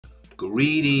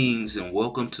Greetings and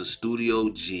welcome to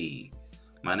Studio G.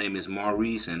 My name is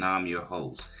Maurice and I'm your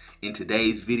host. In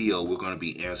today's video, we're going to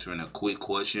be answering a quick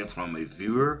question from a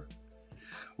viewer.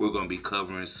 We're going to be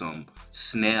covering some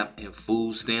SNAP and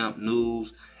food stamp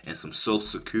news and some Social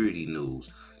Security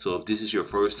news. So if this is your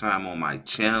first time on my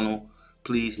channel,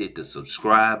 please hit the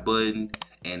subscribe button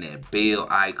and that bell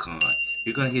icon.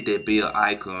 You're going to hit that bell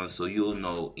icon so you'll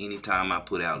know anytime I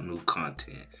put out new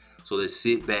content. So let's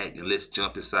sit back and let's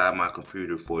jump inside my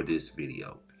computer for this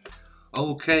video.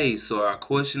 Okay, so our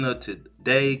question of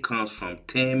today comes from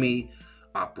Tammy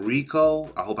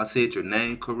Aprico. I hope I said your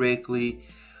name correctly.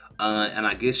 And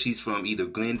I guess she's from either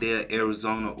Glendale,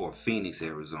 Arizona or Phoenix,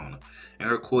 Arizona. And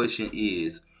her question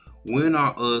is, when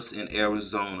are us in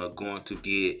Arizona going to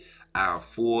get our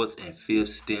fourth and fifth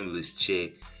stimulus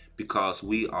check? Because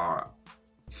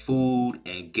food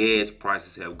and gas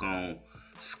prices have gone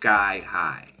sky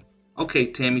high. Okay,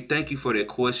 Tammy, thank you for that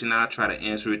question. I'll try to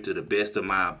answer it to the best of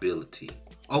my ability.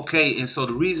 Okay, and so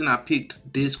the reason I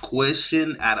picked this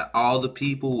question out of all the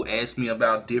people who asked me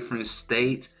about different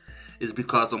states is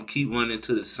because I'm keep running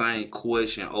into the same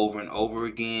question over and over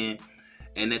again.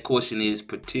 And that question is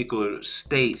particular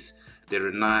states that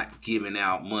are not giving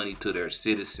out money to their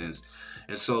citizens.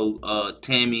 And so,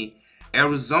 Tammy,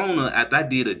 Arizona, after I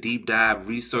did a deep dive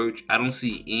research, I don't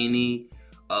see any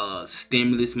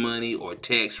stimulus money or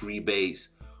tax rebates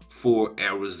for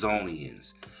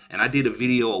Arizonians. And I did a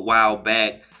video a while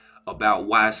back about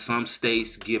why some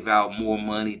states give out more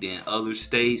money than other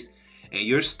states. And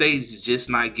your state is just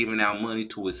not giving out money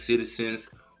to its citizens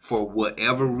for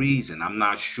whatever reason. I'm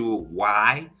not sure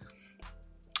why,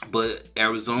 but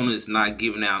Arizona is not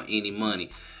giving out any money.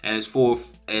 And as far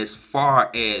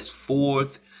as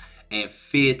fourth and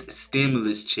fifth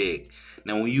stimulus check,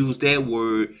 now when you use that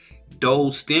word,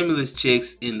 those stimulus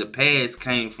checks in the past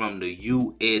came from the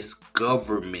U.S.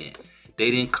 government. They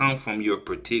didn't come from your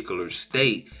particular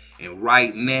state. And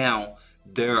right now,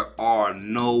 there are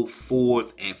no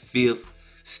fourth and fifth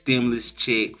stimulus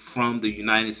check from the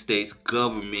United States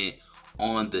government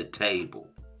on the table.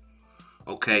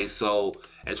 Okay, so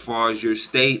as far as your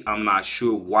state, I'm not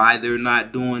sure why they're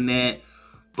not doing that,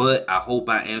 but I hope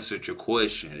I answered your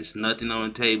question. There's nothing on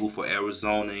the table for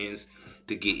Arizonans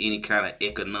to get any kind of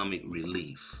economic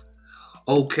relief.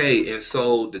 Okay, and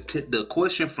so the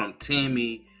question from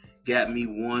Tammy got me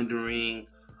wondering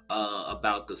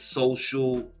about the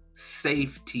social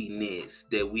safety nets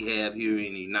that we have here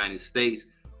in the United States,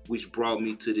 which brought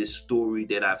me to this story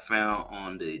that I found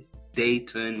on the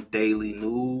Dayton Daily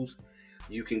News.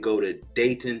 You can go to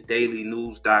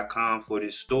DaytonDailyNews.com for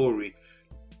this story.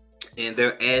 And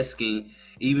they're asking,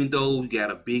 even though we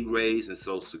got a big raise in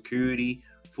Social Security,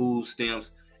 food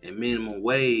stamps, and minimum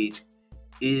wage,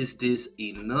 is this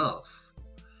enough?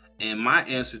 And my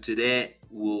answer to that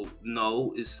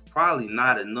no, it's probably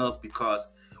not enough, because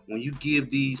when you give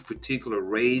these particular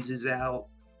raises out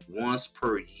once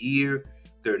per year,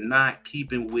 they're not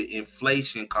keeping with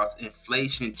inflation, because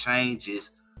inflation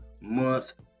changes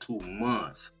month to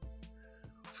month.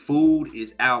 Food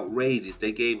is outrageous.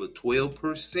 They gave a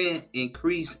 12%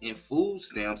 increase in food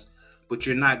stamps, but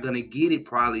you're not going to get it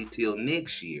probably till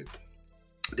next year.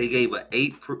 They gave an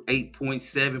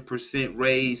 8.7%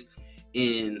 raise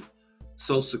in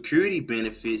Social Security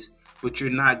benefits, but you're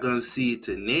not going to see it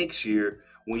till next year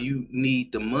when you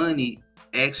need the money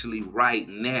actually right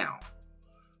now.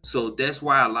 So that's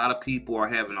why a lot of people are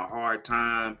having a hard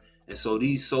time. And so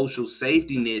these social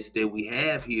safety nets that we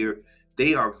have here,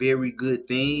 they are very good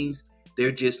things.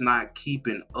 They're just not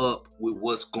keeping up with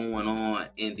what's going on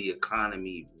in the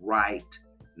economy right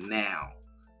now,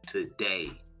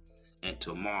 today, and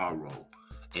tomorrow,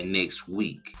 and next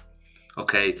week.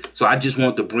 Okay, so I just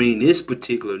want to bring this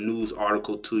particular news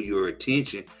article to your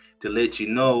attention to let you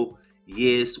know,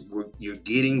 yes, you're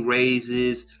getting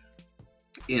raises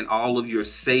in all of your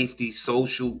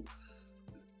social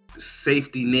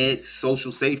safety nets,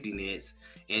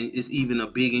 and it's even a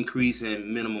big increase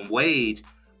in minimum wage,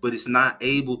 but it's not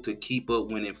able to keep up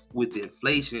with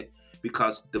inflation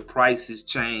because the prices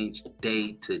change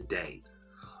day to day.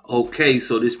 Okay,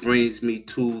 so this brings me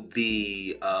to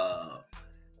the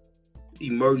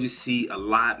emergency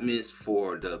allotments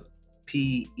for the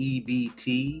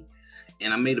EBT.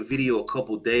 And I made a video a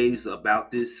couple days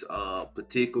about this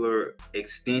particular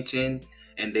extension,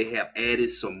 and they have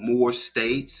added some more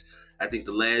states. I think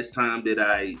the last time that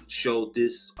I showed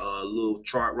this little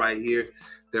chart right here,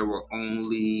 there were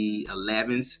only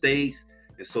 11 states.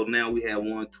 And so now we have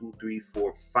 1, 2, 3,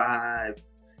 4, 5,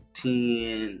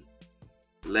 10,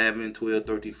 11, 12,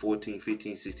 13, 14,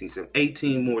 15, 16, 17,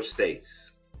 18 more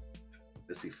states.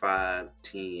 Let's see, 5,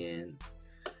 10,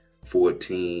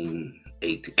 14,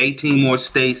 18. 18 more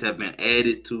states have been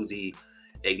added to the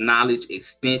acknowledged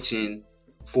extension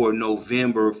for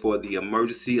November for the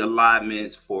emergency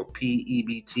allotments for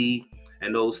PEBT.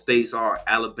 And those states are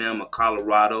Alabama,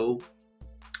 Colorado,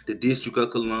 the District of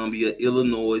Columbia,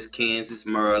 Illinois, Kansas,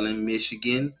 Maryland,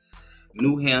 Michigan,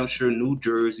 New Hampshire, New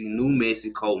Jersey, New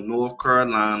Mexico, North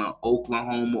Carolina,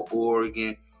 Oklahoma,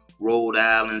 Oregon, Rhode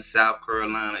Island, South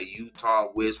Carolina, Utah,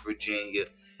 West Virginia,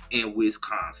 and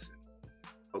Wisconsin.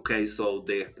 Okay, so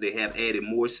they have added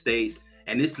more states,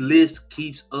 and this list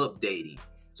keeps updating.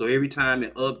 So every time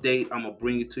it updates, I'm gonna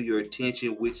bring it to your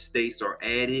attention which states are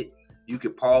added. You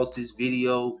can pause this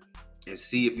video and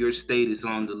see if your state is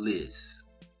on the list.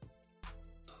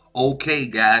 Okay,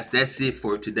 guys, that's it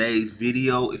for today's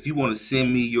video. If you want to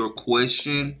send me your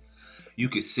question, you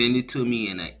can send it to me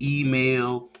in an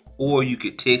email, or you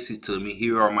can text it to me.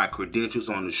 Here are my credentials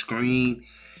on the screen,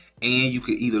 and you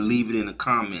can either leave it in the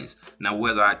comments. Now,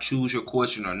 whether I choose your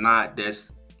question or not,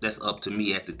 that's up to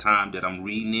me at the time that I'm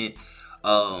reading it.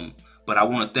 But I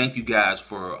want to thank you guys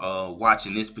for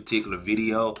watching this particular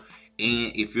video.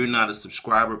 And if you're not a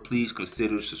subscriber, please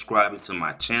consider subscribing to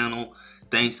my channel.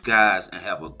 Thanks, guys, and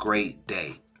have a great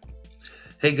day.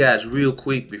 Hey, guys, real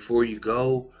quick before you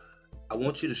go, I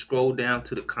want you to scroll down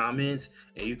to the comments,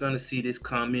 and you're going to see this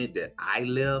comment that I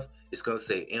left. It's going to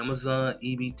say Amazon,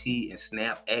 EBT, and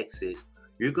SNAP Access.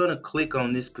 You're going to click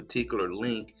on this particular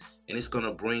link, and it's going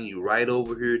to bring you right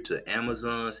over here to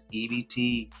Amazon's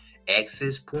EBT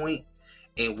Access Point.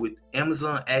 And with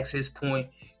Amazon Access Point,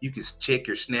 you can check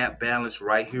your SNAP balance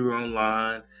right here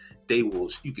online.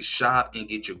 You can shop and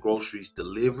get your groceries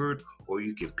delivered, or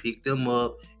you can pick them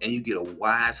up, and you get a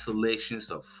wide selection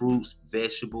of fruits,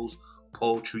 vegetables,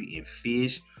 poultry, and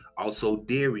fish, also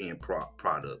dairy and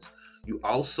products. You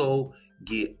also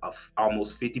get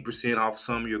almost 50% off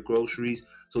some of your groceries.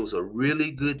 So it's a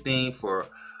really good thing for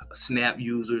SNAP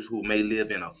users who may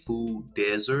live in a food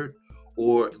desert,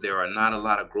 or there are not a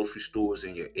lot of grocery stores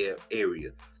in your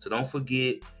area. So don't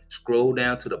forget, scroll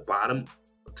down to the bottom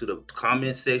to the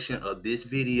comment section of this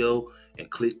video and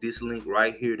click this link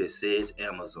right here that says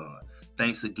Amazon.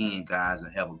 Thanks again, guys,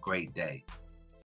 and have a great day.